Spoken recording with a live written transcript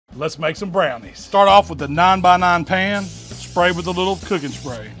Let's make some brownies. Start off with the 9x9 pan, spray with a little cooking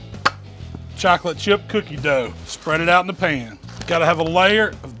spray. Chocolate chip cookie dough, spread it out in the pan. Gotta have a layer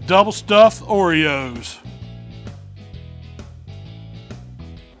of double stuffed Oreos.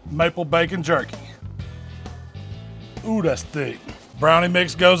 Maple bacon jerky. Ooh, that's thick. Brownie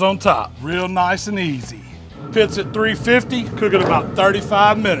mix goes on top, real nice and easy. Pits at 350, cook it about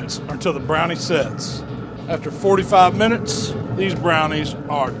 35 minutes until the brownie sets. After 45 minutes, these brownies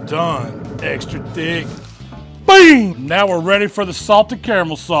are done. Extra thick. Boom! Now we're ready for the salted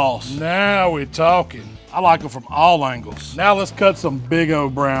caramel sauce. Now we're talking. I like them from all angles. Now let's cut some big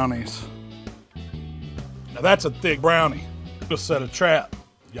old brownies. Now that's a thick brownie. Just set a trap.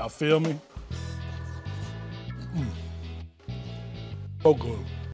 Y'all feel me? So good.